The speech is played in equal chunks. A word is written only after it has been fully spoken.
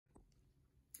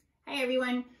Hi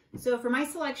everyone. So for my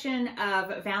selection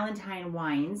of Valentine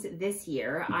wines this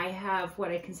year, I have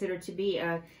what I consider to be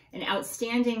an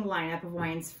outstanding lineup of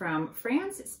wines from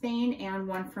France, Spain, and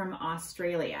one from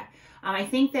Australia. I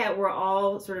think that we're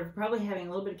all sort of probably having a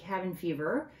little bit of cabin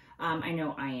fever. I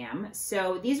know I am.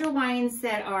 So these are wines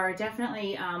that are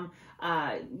definitely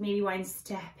maybe wines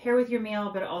to pair with your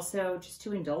meal, but also just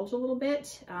to indulge a little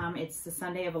bit. It's the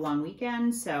Sunday of a long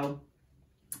weekend, so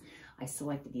I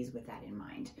selected these with that in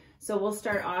mind. So we'll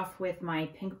start off with my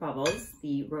pink bubbles,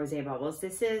 the rosé bubbles.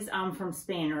 This is from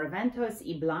Spain, Reventos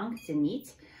y Blanc de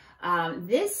Nit.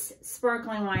 This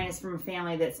sparkling wine is from a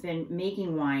family that's been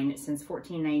making wine since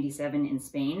 1497 in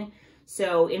Spain.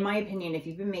 So in my opinion, if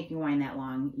you've been making wine that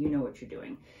long, you know what you're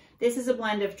doing. This is a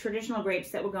blend of traditional grapes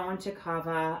that will go into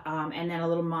cava and then a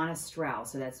little monastrell.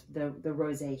 So that's the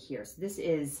rosé here. So this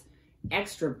is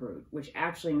extra brut, which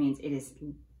actually means it is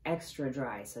extra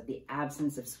dry, so the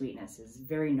absence of sweetness is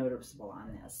very noticeable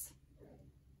on this.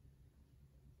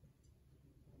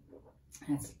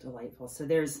 That's delightful. So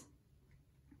there's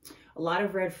a lot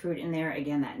of red fruit in there.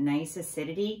 Again, that nice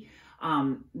acidity.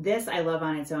 This I love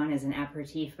on its own as an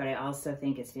aperitif, but I also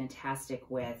think it's fantastic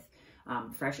with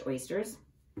fresh oysters.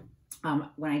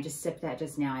 When I just sipped that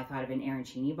just now, I thought of an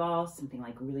arancini ball, something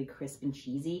like really crisp and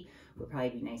cheesy would probably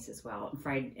be nice as well.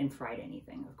 And fried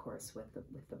anything, of course, with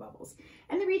the bubbles.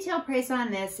 And the retail price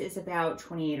on this is about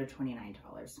 $28 or $29.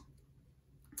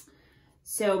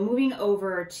 So moving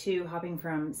over to hopping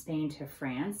from Spain to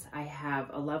France, I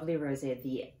have a lovely rosé,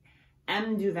 the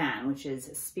M du Vin, which is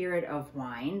Spirit of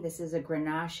Wine. This is a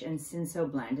Grenache and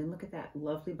Cinsault blend, and look at that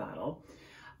lovely bottle.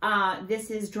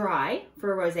 This is dry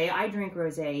for a rosé. I drink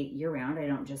rosé year round. I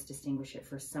don't just distinguish it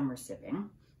for summer sipping.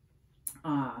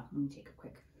 Let me take a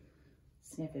quick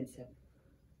sniff and sip.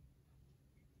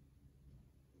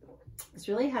 This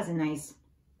really has a nice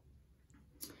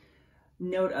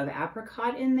note of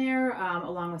apricot in there,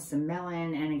 along with some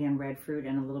melon and again, red fruit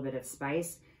and a little bit of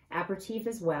spice. Aperitif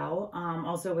as well,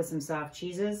 also with some soft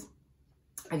cheeses.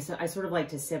 I sort of like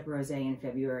to sip rosé in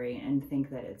February and think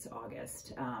that it's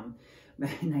August.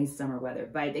 Nice summer weather.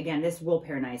 But again, this will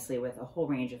pair nicely with a whole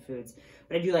range of foods.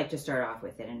 But I do like to start off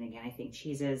with it. And again, I think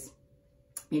cheeses,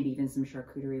 maybe even some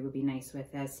charcuterie would be nice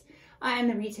with this. And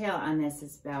the retail on this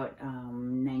is about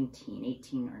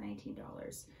 $18 or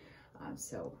 $19.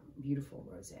 So beautiful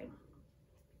rosé.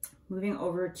 Moving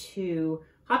over to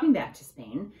hopping back to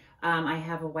Spain, I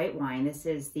have a white wine. This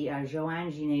is the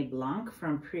Joan Genet Blanc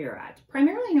from Priorat,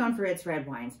 primarily known for its red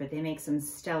wines, but they make some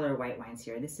stellar white wines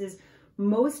here. This is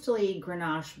mostly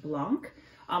Grenache Blanc,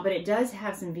 but it does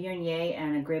have some Viognier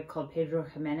and a grape called Pedro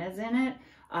Jimenez in it,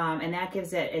 and that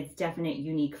gives it its definite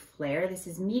unique flair. This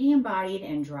is medium bodied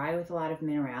and dry with a lot of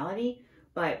minerality,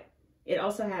 but it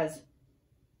also has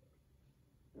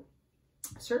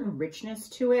a certain richness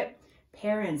to it.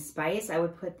 Pear and spice, I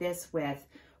would put this with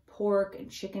pork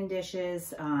and chicken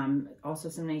dishes, also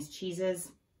some nice cheeses.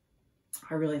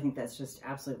 I really think that's just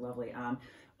absolutely lovely.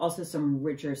 Also some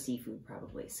richer seafood,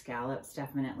 probably scallops,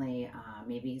 definitely.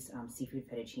 Maybe some seafood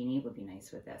fettuccine would be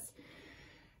nice with this.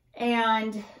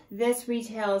 And this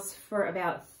retails for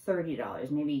about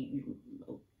 $30, maybe,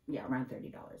 yeah, around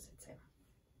 $30, I'd say.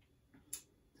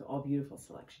 So all beautiful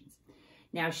selections.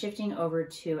 Now shifting over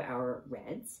to our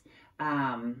reds.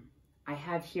 I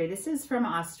have here, this is from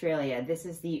Australia. This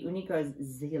is the Unico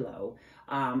Zelo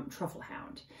Truffle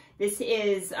Hound. This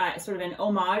is sort of an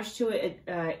homage to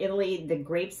Italy. The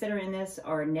grapes that are in this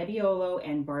are Nebbiolo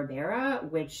and Barbera,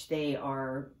 which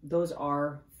those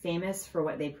are famous for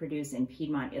what they produce in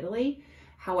Piedmont, Italy.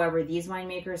 However, these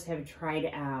winemakers have tried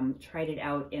it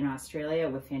out in Australia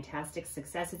with fantastic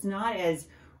success. It's not as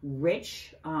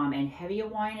rich and heavy a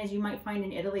wine as you might find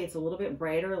in Italy. It's a little bit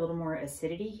brighter, a little more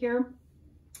acidity here.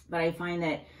 But I find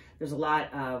that there's a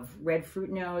lot of red fruit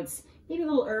notes, maybe a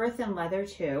little earth and leather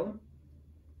too.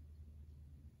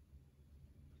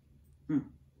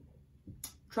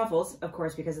 Truffles, of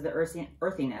course, because of the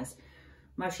earthiness.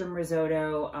 Mushroom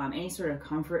risotto, any sort of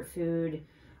comfort food,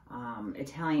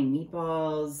 Italian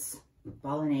meatballs,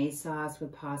 bolognese sauce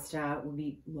with pasta would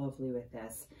be lovely with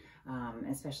this,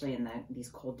 especially in these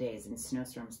cold days and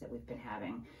snowstorms that we've been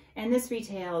having. And this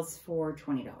retails for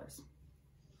 $20.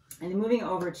 And then moving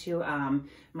over to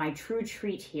my true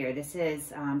treat here. This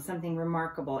is something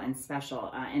remarkable and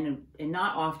special and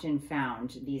not often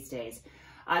found these days.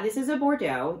 This is a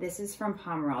Bordeaux. This is from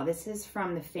Pomerol. This is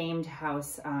from the famed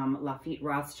house Lafite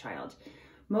Rothschild.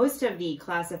 Most of the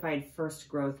classified first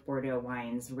growth Bordeaux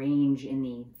wines range in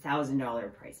the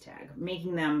 $1,000 price tag,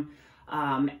 making them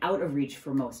out of reach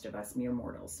for most of us mere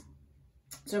mortals.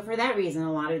 So for that reason,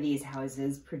 a lot of these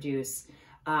houses produce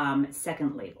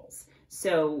second labels.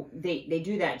 So they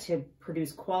do that to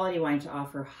produce quality wine to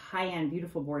offer high-end,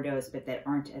 beautiful Bordeaux, but that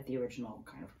aren't at the original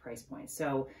kind of price point.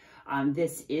 So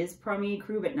this is Premier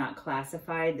Cru, but not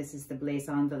classified. This is the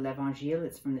Blaison de l'Evangile.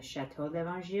 It's from the Chateau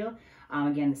l'Evangile.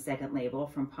 Again, the second label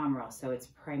from Pomerol. So it's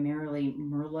primarily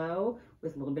Merlot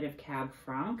with a little bit of Cab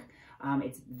Franc.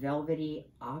 It's velvety,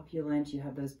 opulent. You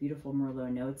have those beautiful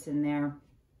Merlot notes in there.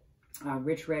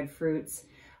 Rich red fruits,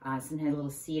 sometimes a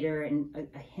little cedar, and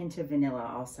a hint of vanilla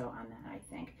also on that, I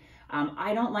think.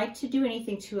 I don't like to do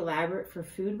anything too elaborate for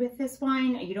food with this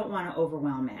wine. You don't want to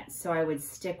overwhelm it. So I would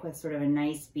stick with sort of a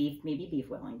nice beef, maybe beef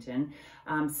Wellington,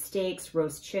 steaks,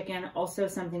 roast chicken, also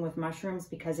something with mushrooms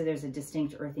because there's a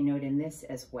distinct earthy note in this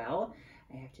as well.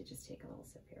 I have to just take a little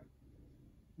sip here.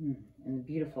 And the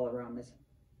beautiful aromas.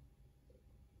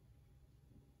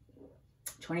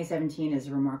 2017 is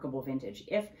a remarkable vintage.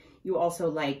 If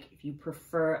you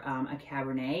prefer a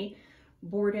Cabernet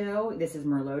Bordeaux, this is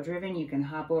Merlot driven, you can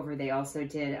hop over. They also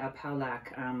did a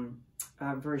Paulac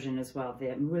version as well,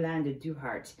 the Moulin de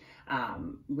Duhart,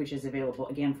 which is available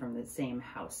again from the same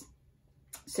house.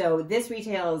 So this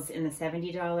retails in the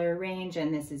 $70 range,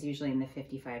 and this is usually in the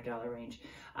 $55 range.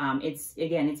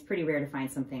 It's pretty rare to find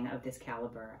something of this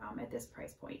caliber at this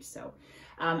price point. So,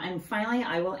 and finally,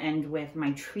 I will end with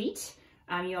my treat.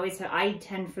 I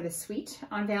tend for the sweet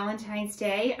on Valentine's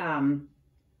Day.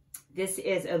 This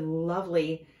is a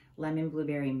lovely lemon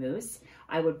blueberry mousse.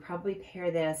 I would probably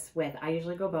pair this with, I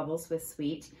usually go bubbles with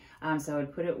sweet. So I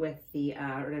would put it with the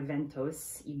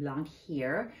Reventos y Blanc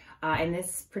here. And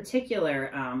this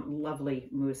particular lovely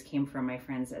mousse came from my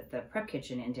friends at the Prep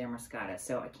Kitchen in Damascata.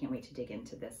 So I can't wait to dig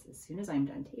into this as soon as I'm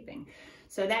done taping.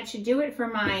 So that should do it for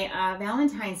my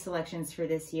Valentine's selections for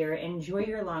this year. Enjoy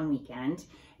your long weekend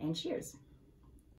and cheers.